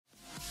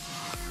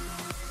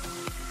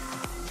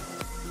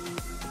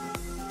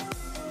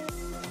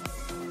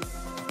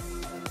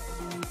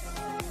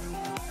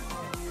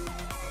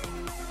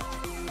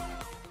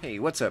Hey,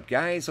 what's up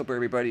guys? Hope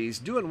everybody's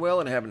doing well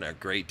and having a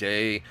great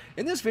day.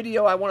 In this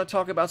video I want to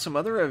talk about some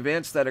other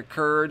events that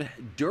occurred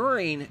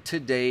during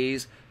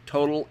today's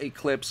total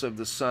eclipse of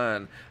the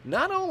sun.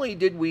 Not only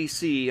did we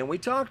see, and we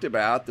talked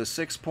about, the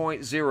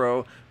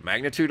 6.0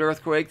 magnitude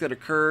earthquake that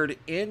occurred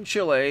in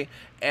Chile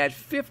at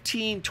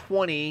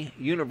 1520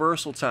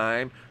 Universal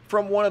Time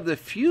from one of the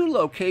few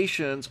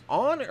locations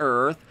on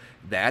Earth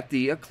that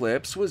the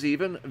eclipse was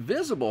even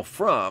visible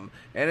from,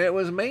 and it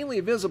was mainly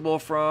visible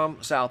from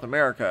South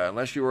America.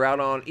 Unless you were out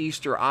on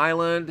Easter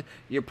Island,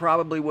 you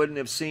probably wouldn't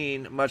have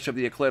seen much of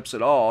the eclipse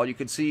at all. You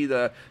could see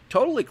the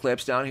total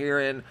eclipse down here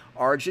in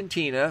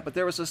Argentina, but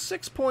there was a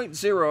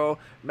 6.0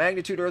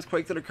 magnitude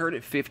earthquake that occurred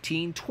at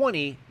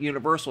 1520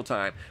 Universal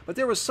Time. But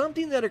there was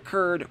something that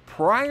occurred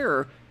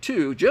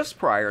just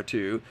prior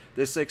to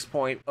the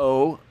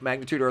 6.0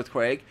 magnitude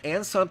earthquake,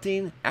 and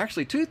something,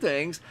 actually two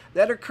things,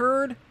 that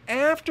occurred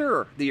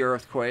after the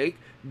earthquake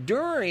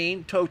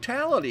during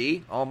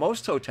totality,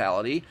 almost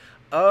totality,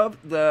 of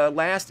the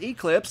last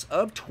eclipse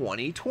of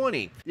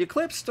 2020. The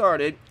eclipse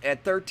started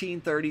at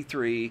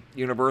 1333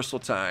 Universal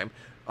Time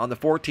on the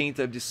 14th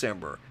of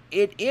December.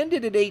 It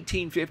ended at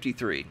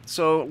 1853,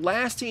 so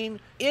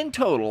lasting in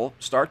total,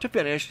 start to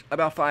finish,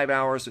 about 5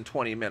 hours and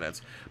 20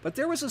 minutes. But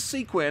there was a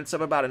sequence of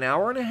about an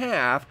hour and a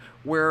half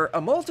where a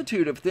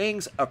multitude of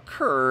things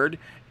occurred,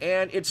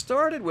 and it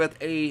started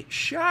with a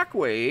shock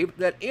wave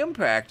that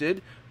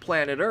impacted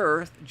planet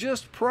Earth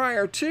just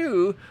prior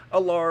to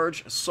a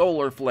large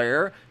solar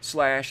flare /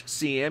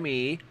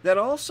 CME that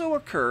also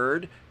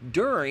occurred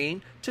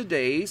during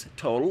today's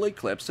total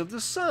eclipse of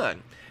the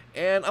sun.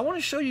 And I want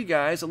to show you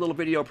guys a little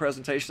video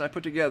presentation I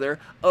put together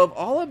of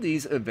all of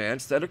these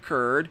events that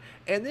occurred.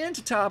 And then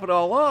to top it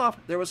all off,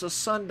 there was a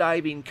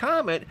sun-diving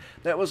comet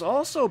that was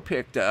also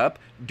picked up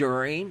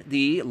during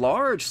the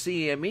large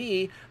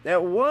CME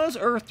that was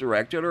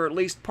Earth-directed, or at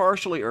least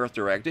partially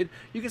Earth-directed.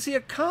 You can see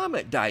a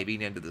comet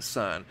diving into the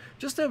sun.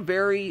 Just a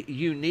very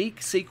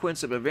unique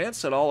sequence of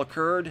events that all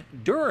occurred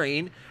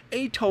during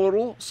a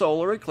total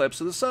solar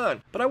eclipse of the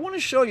sun. But I want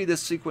to show you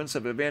this sequence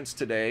of events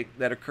today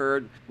that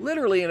occurred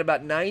literally in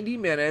about 90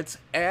 minutes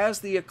as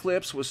the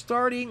eclipse was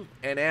starting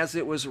and as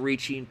it was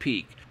reaching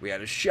peak. We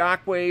had a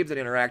shock wave that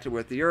interacted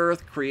with the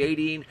Earth,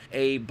 creating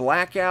a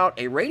blackout,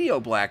 a radio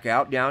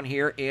blackout down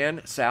here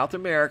in South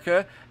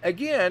America,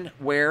 again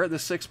where the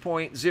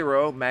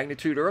 6.0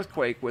 magnitude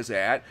earthquake was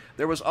at.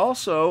 There was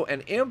also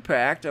an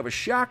impact of a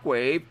shock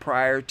wave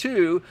prior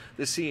to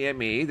the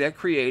CME that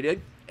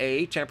created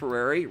a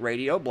temporary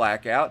radio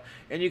blackout,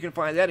 and you can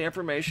find that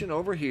information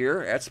over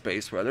here at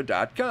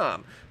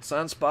spaceweather.com.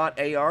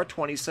 Sunspot AR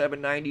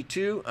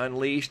 2792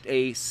 unleashed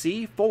a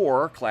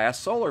C4 class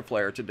solar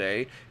flare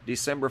today,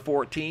 December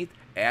 14th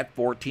at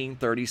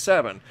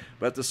 1437.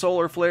 But the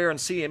solar flare and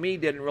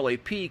CME didn't really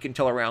peak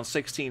until around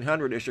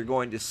 1600, as you're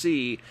going to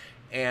see.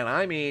 And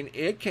I mean,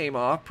 it came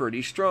off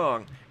pretty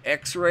strong.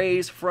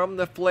 X-rays from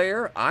the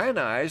flare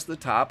ionized the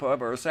top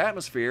of Earth's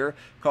atmosphere,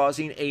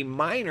 causing a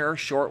minor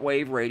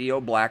shortwave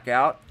radio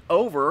blackout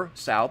over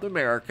South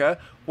America,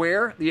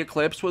 where the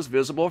eclipse was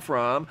visible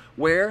from,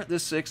 where the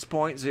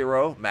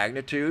 6.0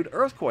 magnitude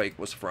earthquake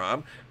was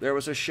from. There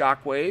was a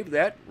shock wave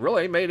that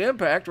really made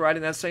impact right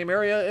in that same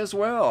area as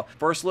well.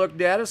 First look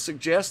data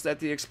suggests that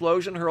the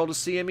explosion hurled a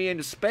CME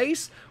into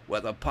space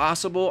with a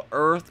possible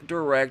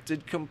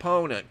Earth-directed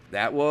component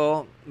that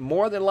will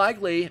more than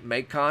likely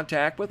make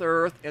contact with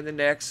Earth in the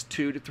next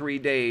 2 to 3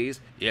 days,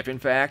 if in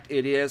fact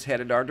it is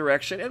headed our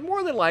direction, and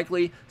more than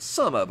likely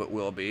some of it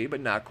will be,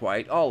 but not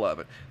quite all of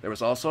it. There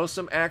was also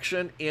some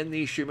action in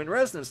the Schumann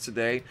resonance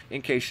today,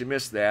 in case you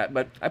missed that,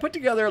 but I put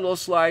together a little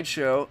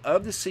slideshow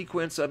of the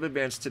sequence of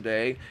events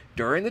today.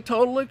 During the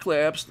total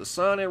eclipse, the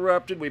sun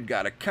erupted, we've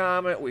got a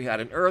comet, we had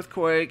an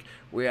earthquake,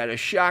 we had a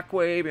shock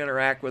wave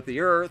interact with the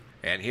Earth,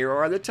 and here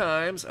are the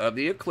times of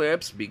the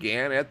eclipse.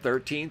 Began at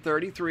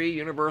 1333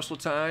 Universal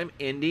Time,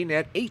 ending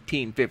at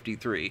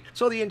 1853.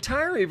 So the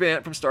entire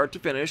event from start to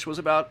finish was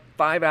about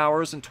 5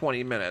 hours and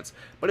 20 minutes.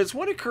 But it's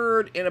what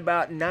occurred in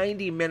about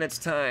 90 minutes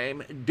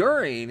time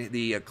during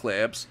the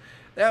eclipse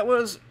that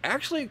was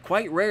actually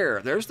quite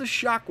rare. There's the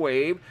shock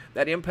wave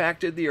that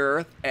impacted the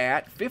Earth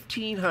at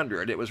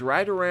 1500. It was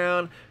right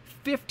around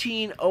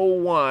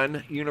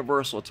 1501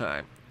 Universal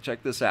Time.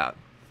 Check this out.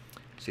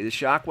 See the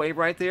shock wave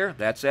right there?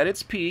 That's at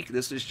its peak.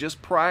 This is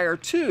just prior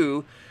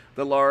to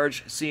the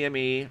large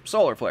CME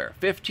solar flare,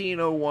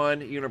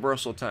 1501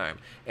 Universal Time.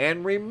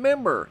 And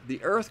remember, the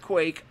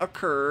earthquake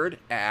occurred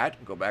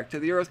at, go back to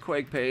the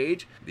earthquake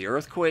page, the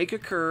earthquake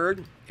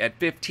occurred at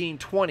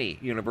 1520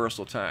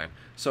 Universal Time.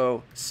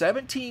 So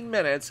 17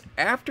 minutes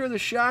after the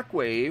shock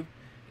wave,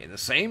 in the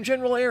same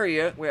general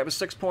area, we have a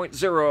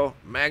 6.0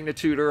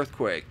 magnitude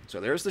earthquake. So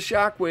there's the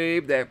shock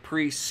wave that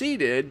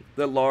preceded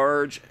the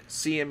large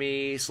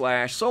CME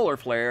 / solar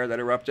flare that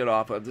erupted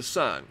off of the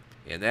sun.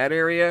 In that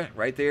area,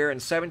 right there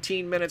in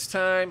 17 minutes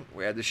time,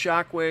 we had the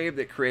shock wave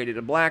that created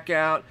a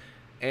blackout.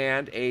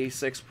 and a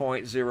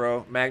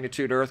 6.0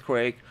 magnitude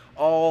earthquake,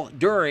 all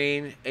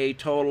during a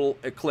total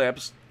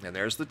eclipse. And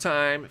there's the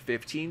time,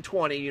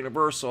 1520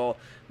 universal.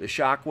 The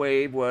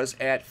shockwave was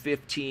at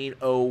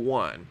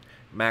 1501.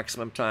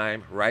 Maximum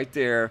time right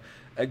there,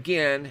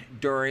 again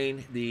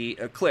during the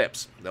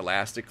eclipse, the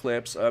last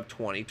eclipse of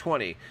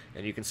 2020.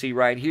 And you can see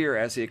right here,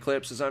 as the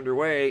eclipse is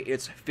underway,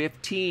 it's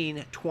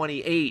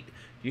 1528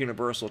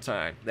 universal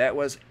time. That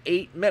was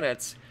 8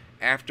 minutes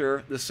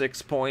after the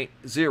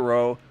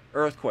 6.0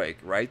 earthquake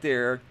right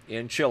there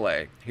in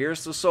Chile.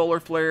 Here's the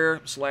solar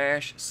flare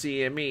slash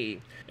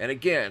CME. And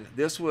again,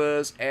 this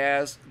was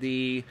as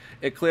the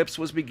eclipse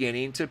was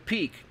beginning to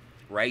peak.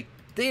 Right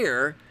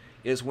there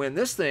is when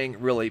this thing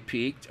really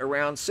peaked,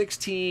 around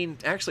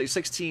 1620,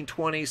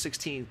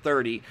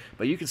 1630,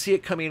 but you can see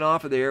it coming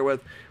off of there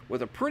with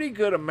a pretty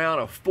good amount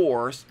of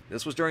force.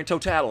 This was during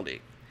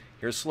totality.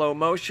 Here's slow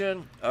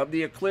motion of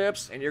the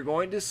eclipse, and you're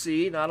going to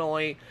see not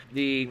only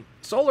the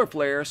solar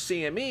flare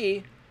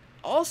CME,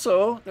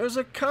 also there's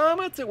a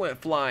comet that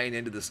went flying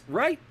into this,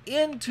 right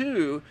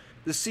into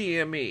the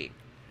CME.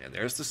 And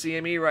there's the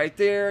CME right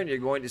there, and you're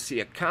going to see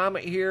a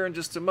comet here in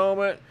just a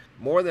moment.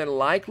 More than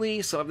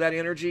likely, some of that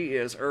energy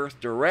is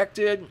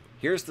Earth-directed.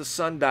 Here's the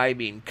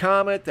sun-diving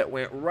comet that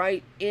went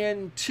right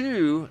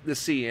into the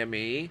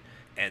CME.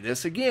 And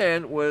this,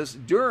 again, was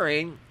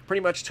during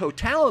pretty much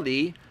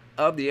totality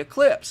of the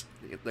eclipse.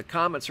 The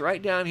comet's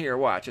right down here.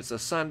 Watch, it's a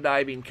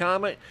sun-diving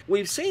comet.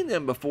 We've seen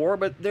them before,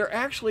 but they're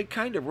actually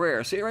kind of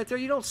rare. See right there?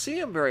 You don't see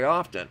them very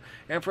often.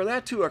 And for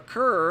that to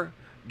occur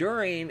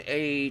during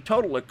a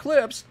total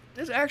eclipse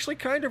is actually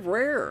kind of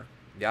rare.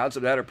 The odds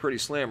of that are pretty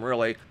slim,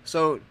 really.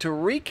 So to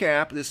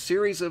recap this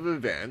series of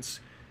events,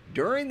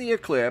 during the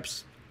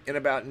eclipse, in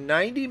about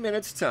 90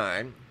 minutes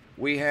time,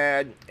 we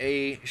had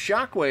a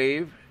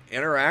shockwave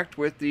interact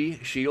with the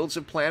shields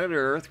of planet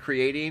Earth,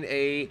 creating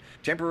a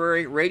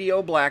temporary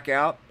radio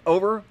blackout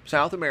over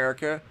South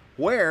America,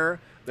 where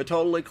the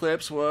total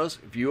eclipse was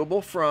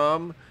viewable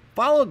from,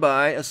 followed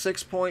by a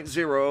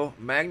 6.0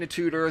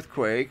 magnitude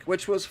earthquake,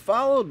 which was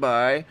followed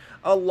by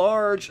a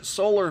large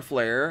solar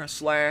flare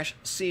slash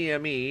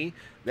CME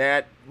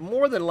that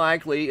more than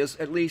likely is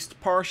at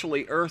least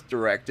partially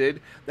Earth-directed,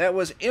 that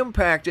was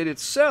impacted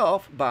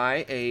itself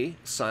by a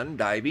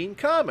sun-diving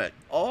comet,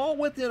 all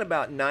within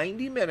about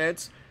 90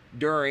 minutes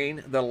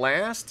during the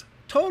last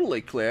total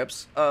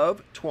eclipse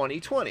of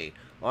 2020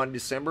 on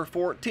December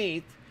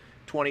 14th,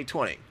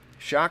 2020.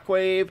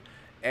 Shockwave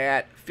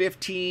at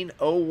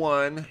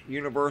 1501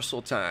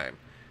 universal time.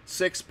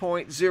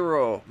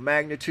 6.0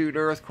 magnitude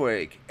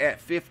earthquake at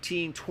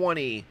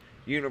 1520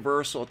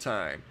 universal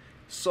time.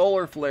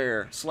 Solar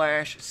flare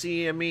slash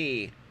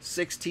CME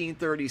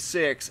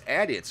 1636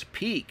 at its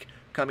peak,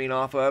 coming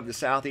off of the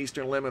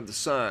southeastern limb of the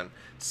sun.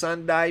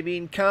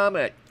 Sun-diving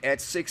comet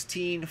at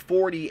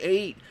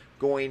 1648,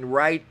 going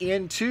right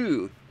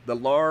into the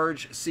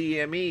large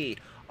CME.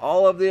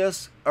 All of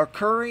this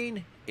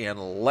occurring in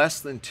less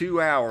than 2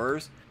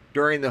 hours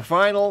during the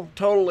final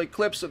total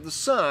eclipse of the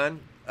sun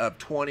of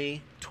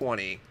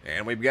 2020.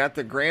 And we've got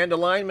the grand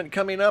alignment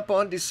coming up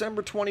on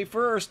December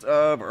 21st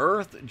of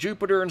Earth,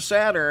 Jupiter, and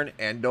Saturn.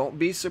 And don't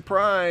be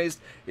surprised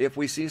if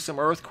we see some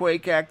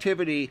earthquake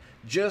activity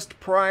just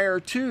prior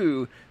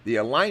to the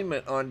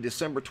alignment on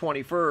December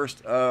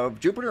 21st of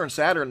Jupiter and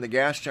Saturn, the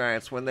gas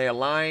giants, when they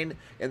align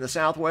in the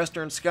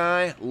southwestern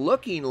sky,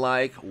 looking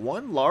like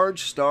one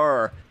large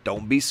star.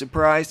 Don't be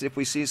surprised if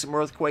we see some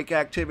earthquake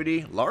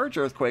activity, large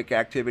earthquake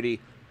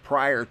activity,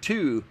 prior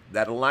to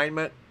that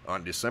alignment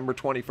on December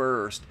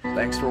 21st.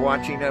 Thanks for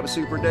watching. Have a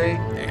super day,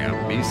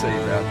 and be safe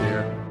out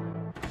there.